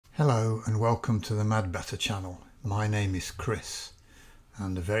Hello and welcome to the Mad Batter channel. My name is Chris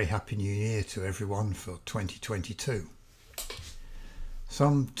and a very happy new year to everyone for 2022.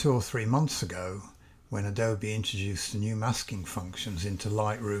 Some 2 or 3 months ago, when Adobe introduced the new masking functions into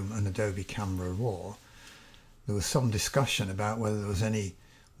Lightroom and Adobe Canera Raw, there was some discussion about whether there was any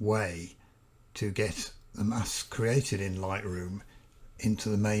way to get the masks created in Lightroom into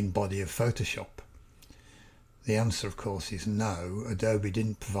the main body of Photoshop. The answer, of course, is no. Adobe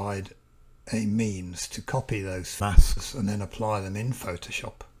didn't provide a means to copy those masks and then apply them in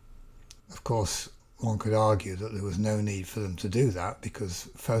Photoshop. Of course, one could argue that there was no need for them to do that because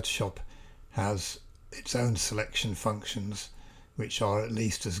Photoshop has its own selection functions which are at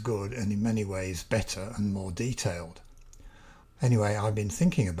least as good and in many ways better and more detailed. Anyway, I've been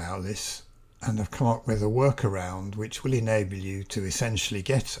thinking about this and I've come up with a workaround which will enable you to essentially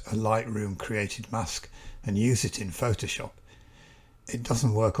get a Lightroom created mask and use it in Photoshop. It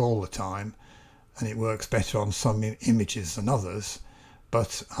doesn't work all the time and it works better on some images than others,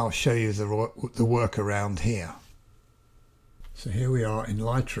 but I'll show you the workaround here. So here we are in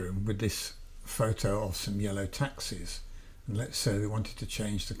Lightroom with this photo of some yellow taxis, and let's say we wanted to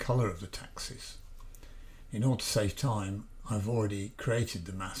change the colour of the taxis. In order to save time, I've already created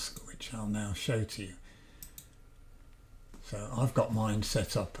the mask, which I'll now show to you. So I've got mine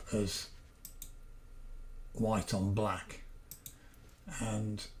set up as white on black,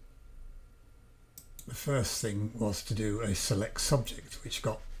 and the first thing was to do a select subject, which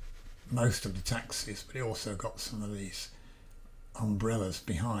got most of the taxis, but it also got some of these umbrellas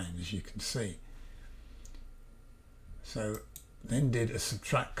behind, as you can see. So then did a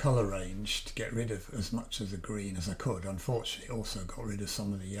subtract colour range to get rid of as much of the green as I could. Unfortunately, also got rid of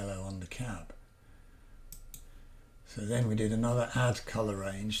some of the yellow on the cab. So then we did another add colour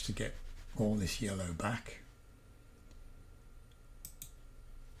range to get all this yellow back.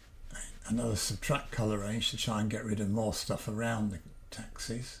 Another subtract colour range to try and get rid of more stuff around the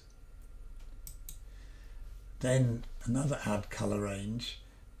taxis. Then another add colour range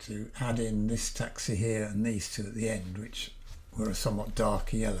to add in this taxi here and these two at the end, which were a somewhat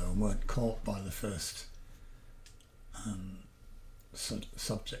darker yellow and weren't caught by the first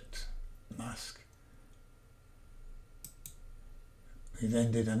subject mask. We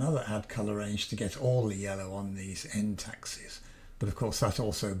then did another add colour range to get all the yellow on these end taxis, but of course that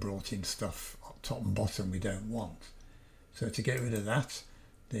also brought in stuff top and bottom we don't want. So to get rid of that,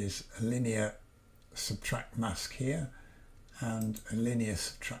 there's a linear subtract mask here and a linear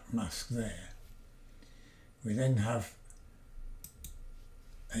subtract mask there. We then have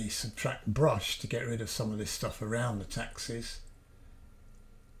a subtract brush to get rid of some of this stuff around the taxis,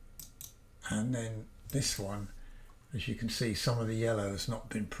 and then this one, as you can see, some of the yellow has not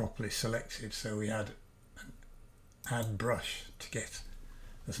been properly selected, so we add an add brush to get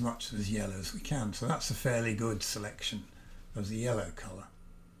as much as yellow as we can. So that's a fairly good selection of the yellow colour.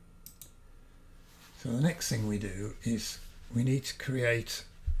 So the next thing we do is we need to create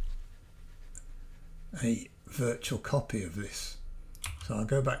a virtual copy of this. So I'll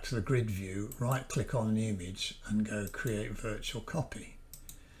go back to the grid view, right click on the image and go create virtual copy.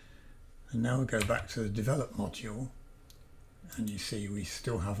 And now we'll go back to the develop module and you see we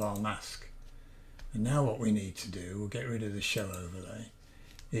still have our mask. And now what we need to do, we'll get rid of the show overlay,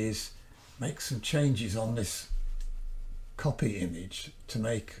 is make some changes on this copy image to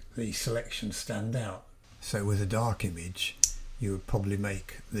make the selection stand out. So with a dark image you would probably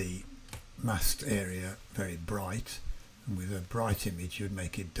make the masked area very bright, and with a bright image you would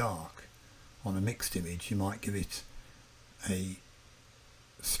make it dark. On a mixed image you might give it a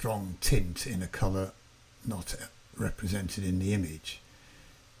strong tint in a colour not represented in the image.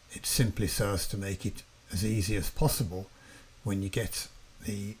 It's simply so as to make it as easy as possible when you get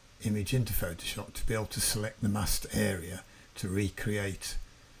the image into Photoshop to be able to select the masked area to recreate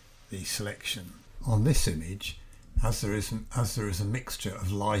the selection. On this image, as there is a mixture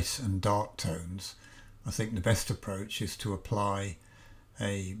of light and dark tones, I think the best approach is to apply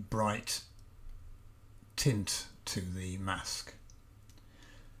a bright tint to the mask.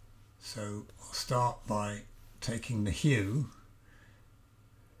 So I'll start by taking the hue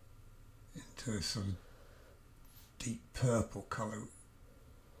into a sort of deep purple colour,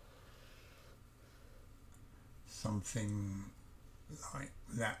 something like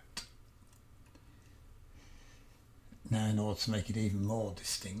that. Now, in order to make it even more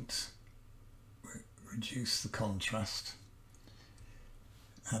distinct, reduce the contrast,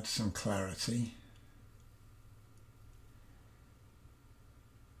 add some clarity,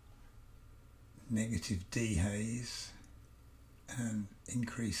 negative dehaze, and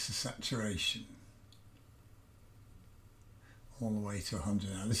increase the saturation. all the way to 100.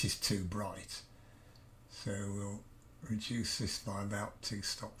 Now this is too bright, so we'll reduce this by about 2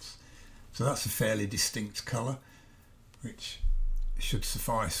 stops. So that's a fairly distinct colour, which should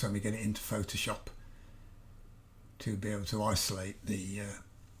suffice when we get it into Photoshop to be able to isolate the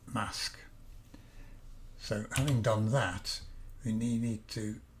mask. So having done that, we need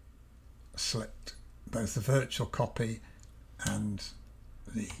to select both the virtual copy and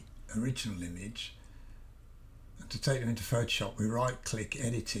the original image. And to take them into Photoshop, we right click,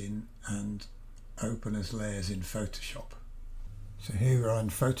 edit in, and open as layers in Photoshop. So here we are in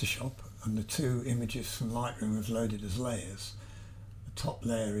Photoshop, and the 2 images from Lightroom have loaded as layers. The top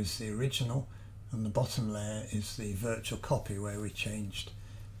layer is the original and the bottom layer is the virtual copy where we changed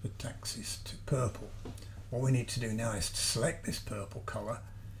the taxes to purple. What we need to do now is to select this purple colour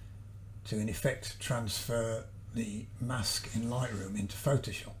to in effect transfer the mask in Lightroom into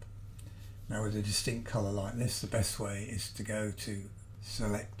Photoshop. Now with a distinct colour like this, the best way is to go to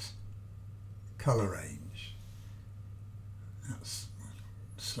select colour range. That's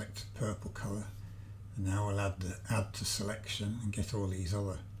select purple colour, and now we'll add the add to selection and get all these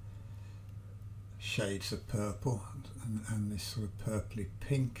other shades of purple and this sort of purpley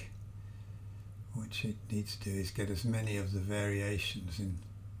pink. What it needs to do is get as many of the variations in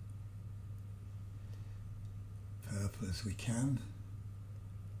purple as we can.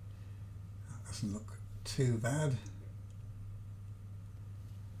 That doesn't look too bad.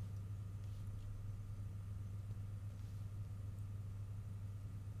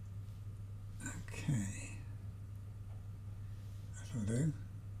 Okay, that'll do.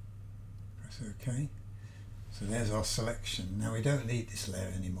 Press OK. So there's our selection. Now we don't need this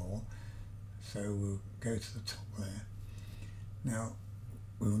layer anymore, so we'll go to the top layer. Now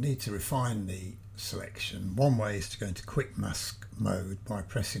we'll need to refine the selection. One way is to go into quick mask mode by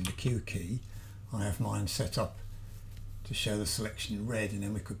pressing the Q key. I have mine set up to show the selection in red, and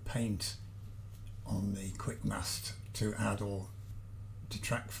then we could paint on the quick mask to add or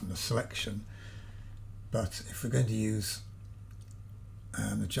detract from the selection. But if we're going to use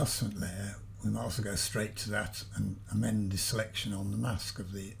an adjustment layer, we might also go straight to that and amend the selection on the mask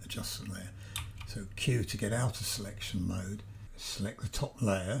of the adjustment layer. So Q to get out of selection mode, select the top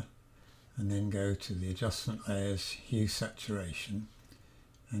layer and then go to the adjustment layers, hue saturation,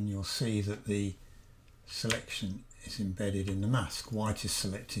 and you'll see that the selection is embedded in the mask. White is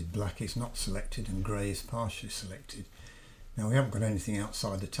selected, black is not selected, and grey is partially selected. Now we haven't got anything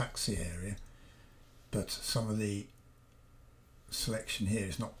outside the taxi area, but some of the selection here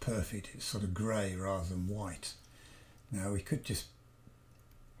is not perfect. It's sort of grey rather than white. Now we could just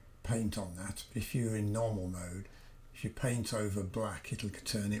paint on that, but if you're in normal mode, if you paint over black, it'll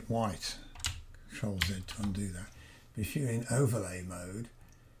turn it white. Control Z to undo that. But if you're in overlay mode,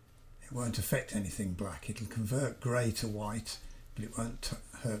 it won't affect anything black. It'll convert grey to white, but it won't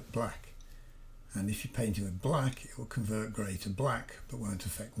hurt black. And if you paint it with black, it will convert grey to black, but won't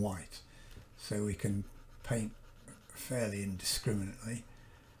affect white. So we can paint fairly indiscriminately.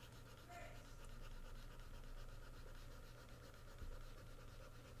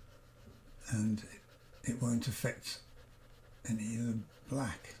 And it won't affect any of the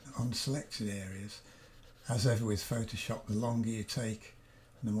black on selected areas. As ever with Photoshop, the longer you take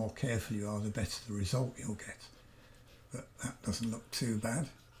and the more careful you are, the better the result you'll get. But that doesn't look too bad.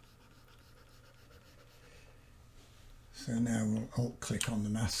 So now we'll alt click on the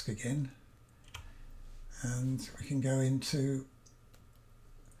mask again, and we can go into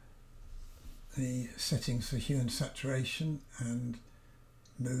the settings for hue and saturation and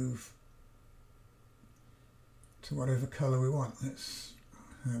move to whatever colour we want.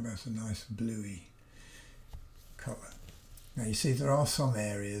 How about a nice bluey colour? Now you see there are some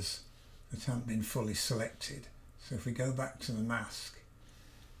areas that haven't been fully selected. So if we go back to the mask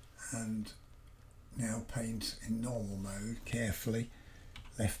and now paint in normal mode carefully,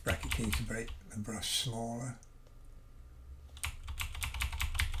 left bracket key to make the brush smaller.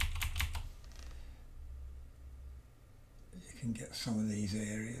 You can get some of these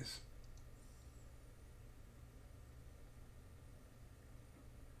areas.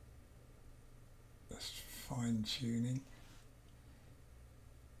 Just fine tuning.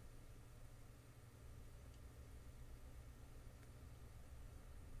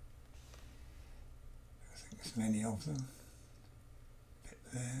 I think there's many of them. A bit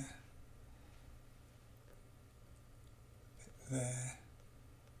there. A bit there.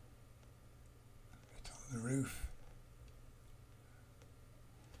 A bit on the roof.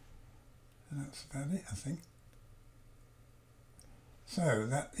 And that's about it, I think. So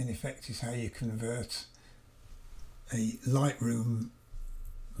that in effect is how you convert a Lightroom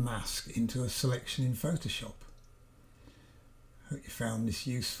mask into a selection in Photoshop. Hope you found this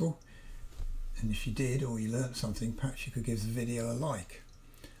useful, and if you did, or you learnt something, perhaps you could give the video a like.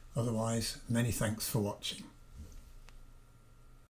 Otherwise, many thanks for watching.